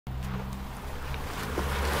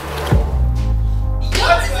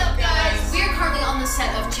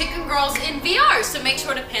set of Chicken Girls in VR, so make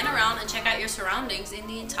sure to pan around and check out your surroundings in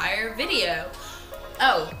the entire video.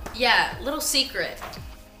 Oh, yeah, little secret.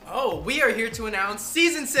 Oh, we are here to announce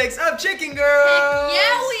Season 6 of Chicken Girls! Heck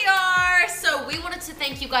yeah, we are! So we wanted to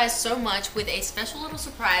thank you guys so much with a special little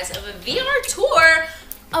surprise of a VR tour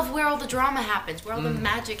of where all the drama happens, where all the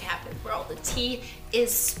magic happens, where all the tea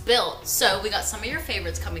is spilt. So we got some of your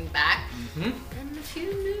favorites coming back, and a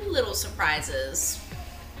few new little surprises.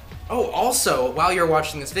 Oh, also, while you're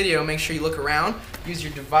watching this video, make sure you look around, use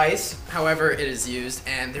your device, however it is used,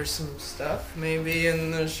 and there's some stuff maybe in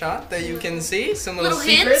the shot that you can see, some little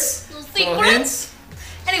secrets. Little hints.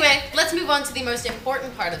 Anyway, let's move on to the most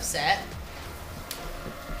important part of set.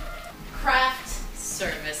 Craft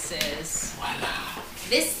services. Voila.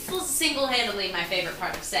 This was single-handedly my favorite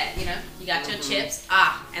part of set, you know? You got your chips,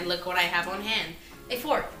 and look what I have on hand. A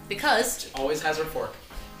fork, because... It always has her fork.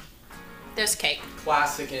 There's cake.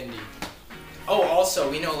 Classic indie. Oh, also,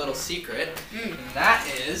 we know a little secret, and that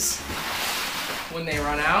is, when they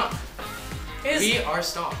run out, we are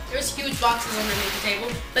stocked. There's huge boxes underneath the table,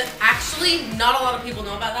 but actually, not a lot of people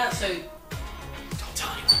know about that, so... Don't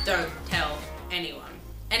tell anyone. Don't tell anyone.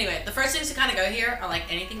 Anyway, the first things to kind of go here are like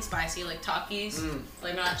anything spicy, like Takis,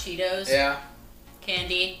 Flamin' Hot Cheetos,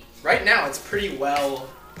 candy. Right now, it's pretty well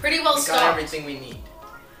stocked. Got everything we need.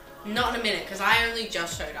 Not in a minute, because I only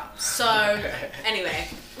just showed up. So, anyway,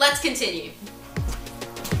 let's continue.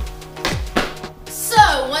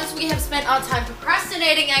 So, once we have spent our time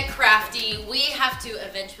procrastinating at Crafty, we have to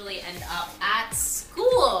eventually end up at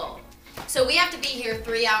school. So we have to be here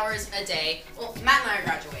 3 hours a day. Well, Matt and I are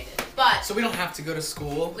graduated, but... So we don't have to go to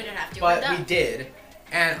school. We don't have to. But we did.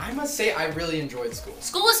 And I must say, I really enjoyed school.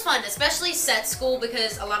 School was fun, especially set school,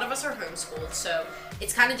 because a lot of us are homeschooled, so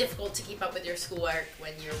it's kind of difficult to keep up with your schoolwork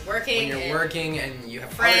when you're working. When you're working and you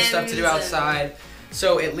have other stuff to do outside.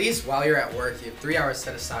 So at least while you're at work, you have 3 hours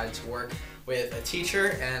set aside to work with a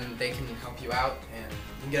teacher, and they can help you out, and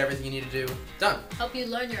you can get everything you need to do done. Help you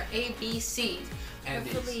learn your ABCs. And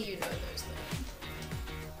hopefully you know those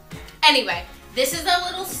things. Anyway, this is a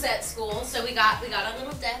little set school, so we got our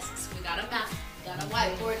little desks, we got a map, we got a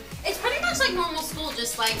whiteboard. It's pretty much like normal school,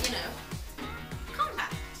 just like, you know,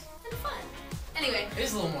 compact and fun. Anyway. It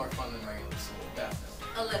is a little more fun than regular school, definitely.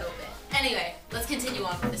 A little bit. Anyway, let's continue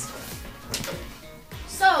on with this tour.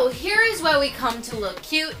 So here is where we come to look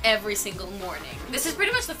cute every single morning. This is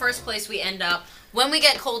pretty much the first place we end up when we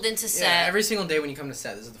get called into set. Yeah, every single day when you come to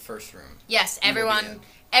set, this is the first room. Yes, everyone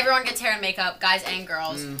gets hair and makeup, guys and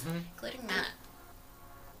girls, including Matt.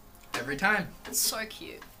 Every time. It's so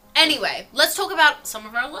cute. Anyway, let's talk about some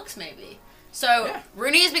of our looks maybe. So,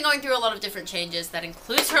 Rooney has been going through a lot of different changes that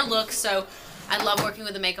includes her look, so I love working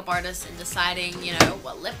with a makeup artist and deciding, you know,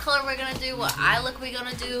 what lip color we're going to do, what eye look we're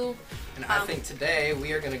going to do. And I think today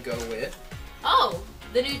we are going to go with... Oh,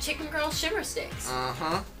 the new Chicken Girl Shimmer Sticks.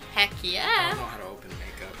 Uh-huh. Heck yeah. I don't know how to open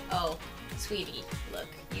makeup. Oh, sweetie, look.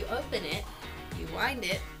 You open it, you wind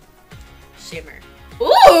it, shimmer.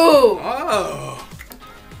 Ooh! Oh!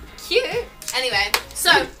 Cute. Anyway,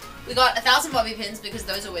 so we got 1,000 bobby pins because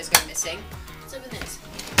those always go missing. Let's open this.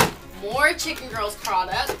 More Chicken Girls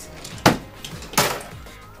product.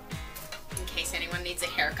 In case anyone needs a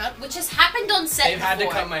haircut, which has happened on set They've had to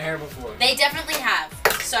cut my hair before. They definitely have.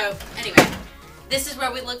 So, anyway, this is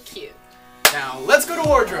where we look cute. Now, let's go to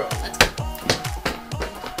wardrobe. Let's go.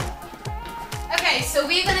 Okay, so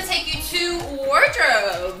we're going to take you to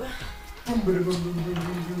wardrobe.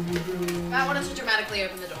 I wanted to dramatically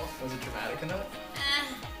open the door. Was it dramatic enough?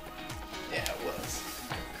 Yeah, it was.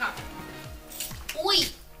 Come. Oi!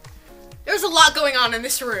 There's a lot going on in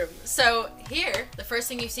this room. So here, the first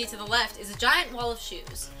thing you see to the left is a giant wall of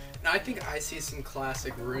shoes. Now I think I see some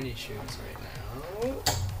classic Rooney shoes right now.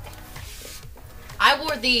 I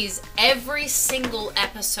wore these every single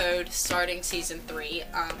episode starting season 3.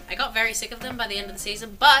 I got very sick of them by the end of the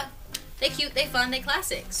season, but they're cute, they're fun, they're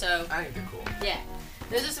classic. So I think they're cool. Yeah.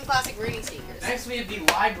 Those are some classic Rooney sneakers. Next we have the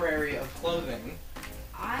library of clothing.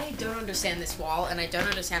 I don't understand this wall, and I don't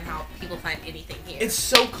understand how people find anything here. It's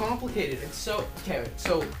so complicated. It's so... Okay,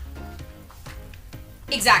 so...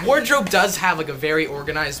 Exactly. Wardrobe does have like a very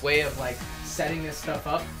organized way of like setting this stuff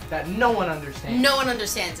up that no one understands. No one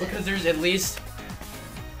understands it. Because there's at least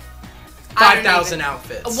 5,000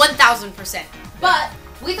 outfits. 1,000%. But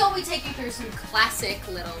we thought we'd take you through some classic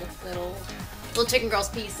little Chicken Girls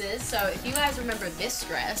pieces. So if you guys remember this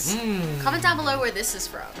dress, comment down below where this is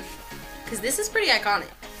from. Because this is pretty iconic.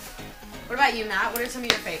 What about you, Matt? What are some of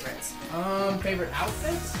your favorites? Favorite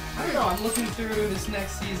outfits? I don't know. I'm looking through this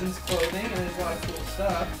next season's clothing, and there's a lot of cool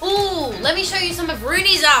stuff. Ooh, let me show you some of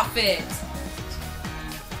Rooney's outfits.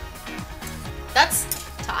 That's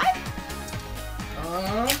tie?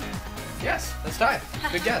 Yes, that's tied.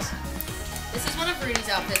 Good guess. This is one of Rooney's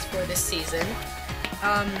outfits for this season.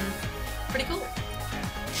 Pretty cool.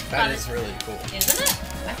 That is really cool. Isn't it?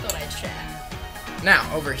 I thought I'd share. Now,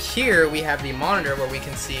 over here, we have the monitor where we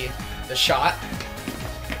can see the shot.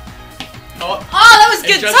 Oh, that was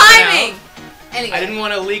good timing! Anyway. I didn't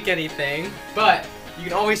want to leak anything, but you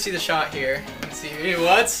can always see the shot here. You can see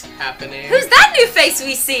what's happening. Who's that new face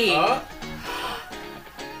we see?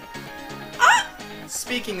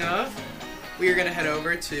 Speaking of, we are going to head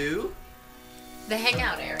over to the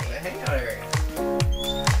hangout area. The hangout area.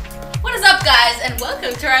 What is up, guys, and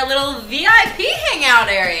welcome to our little VIP hangout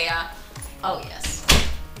area. Oh, yes.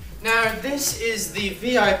 Now, this is the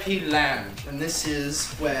VIP lounge, and this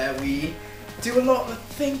is where we do a lot of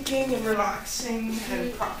thinking and relaxing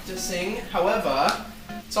and practicing. However,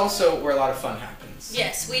 it's also where a lot of fun happens.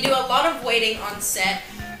 Yes, we do a lot of waiting on set,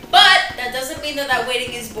 but that doesn't mean that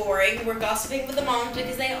waiting is boring. We're gossiping with the moms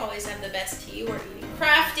because they always have the best tea. We're eating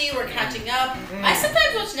crafty, we're catching up. I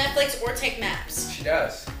sometimes watch Netflix or take naps. She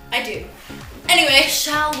does. I do. Anyway,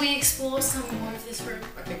 shall we explore some more of this room?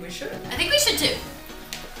 I think we should. I think we should too.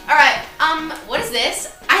 Alright, what is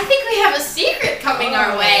this? I think we have a secret coming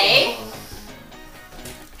our way.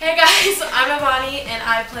 Hey guys, I'm Amani and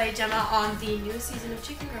I play Gemma on the newest season of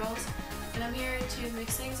Chicken Girls, and I'm here to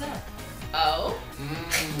mix things up. Oh?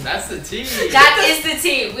 That's the tea. That is the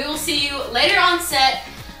tea. We will see you later on set.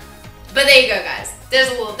 But there you go, guys. There's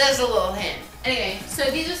a little hint. Anyway, so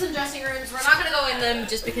these are some dressing rooms. We're not gonna go in them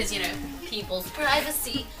just because, you know, people's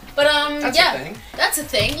privacy. But that's yeah, a thing. That's a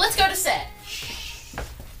thing. Let's go to set.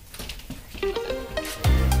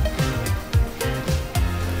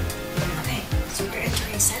 Okay, so we're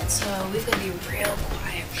entering set, so we've got to be real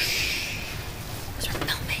quiet. Because we're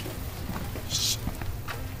filming. Shh.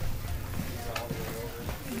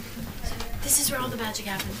 This is where all the magic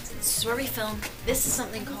happens. This is where we film. This is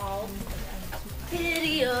something called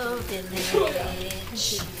Video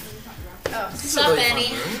Village. Oh, what's up,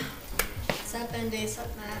 Annie? What's up, Andy? What's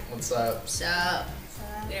up, Matt? What's up? What's up?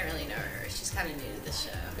 We don't really know her. She's kind of new to the show.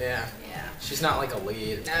 Yeah. Yeah. She's not like a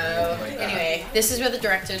lead. No. Like Anyway, this is where the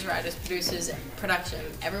directors, writers, producers, production,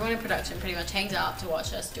 everyone in production pretty much hangs out to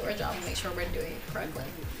watch us do our job and make sure we're doing it correctly.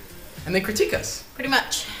 And they critique us. Pretty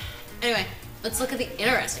much. Anyway, let's look at the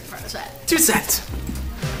interesting part of the set. To set.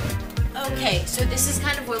 Okay, so this is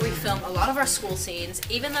kind of where we film a lot of our school scenes,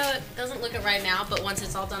 even though it doesn't look it right now, but once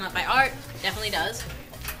it's all done up by art, definitely does.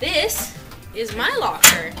 This is my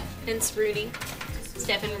locker, hence Rooney,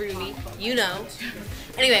 Stephen Rooney, you know.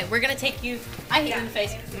 Anyway, we're gonna take you, I hit you in the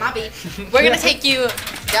face, Mobby. We're gonna take you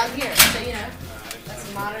down here, so you know,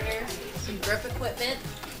 that's a monitor, some grip equipment.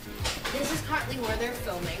 This is currently where they're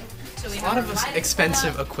filming. So we have a lot of lighting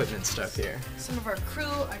expensive setup, equipment stuff here. some of our crew,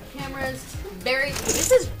 our cameras,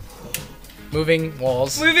 this is Moving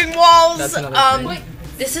walls. moving walls. That's another thing.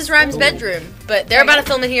 This is Rhyme's bedroom, but they're about to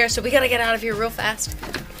film in here, so we gotta get out of here real fast.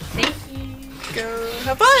 Thank you. Go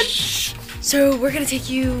have fun. So we're gonna take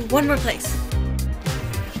you one more place.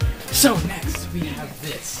 So next we have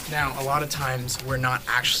this. Now a lot of times we're not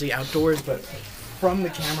actually outdoors, but from the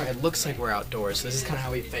camera it looks like we're outdoors. So this is kind of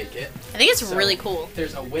how we fake it. I think it's really cool.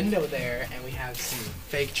 There's a window there, and we have some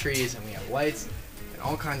fake trees, and we have lights, and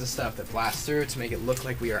all kinds of stuff that blasts through to make it look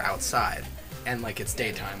like we are outside, and like it's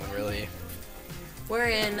daytime when really We're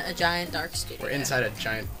in a giant dark studio. we're inside a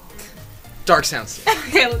giant dark sound studio.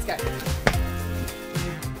 Okay, let's go.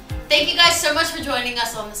 Thank you guys so much for joining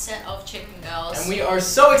us on the set of Chicken Girls. And we are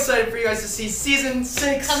so excited for you guys to see season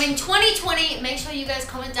 6. Coming 2020, make sure you guys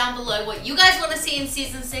comment down below what you guys want to see in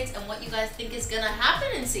season 6 and what you guys think is gonna happen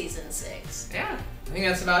in season 6. Yeah, I think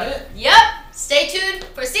that's about it. Yep, stay tuned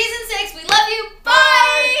for season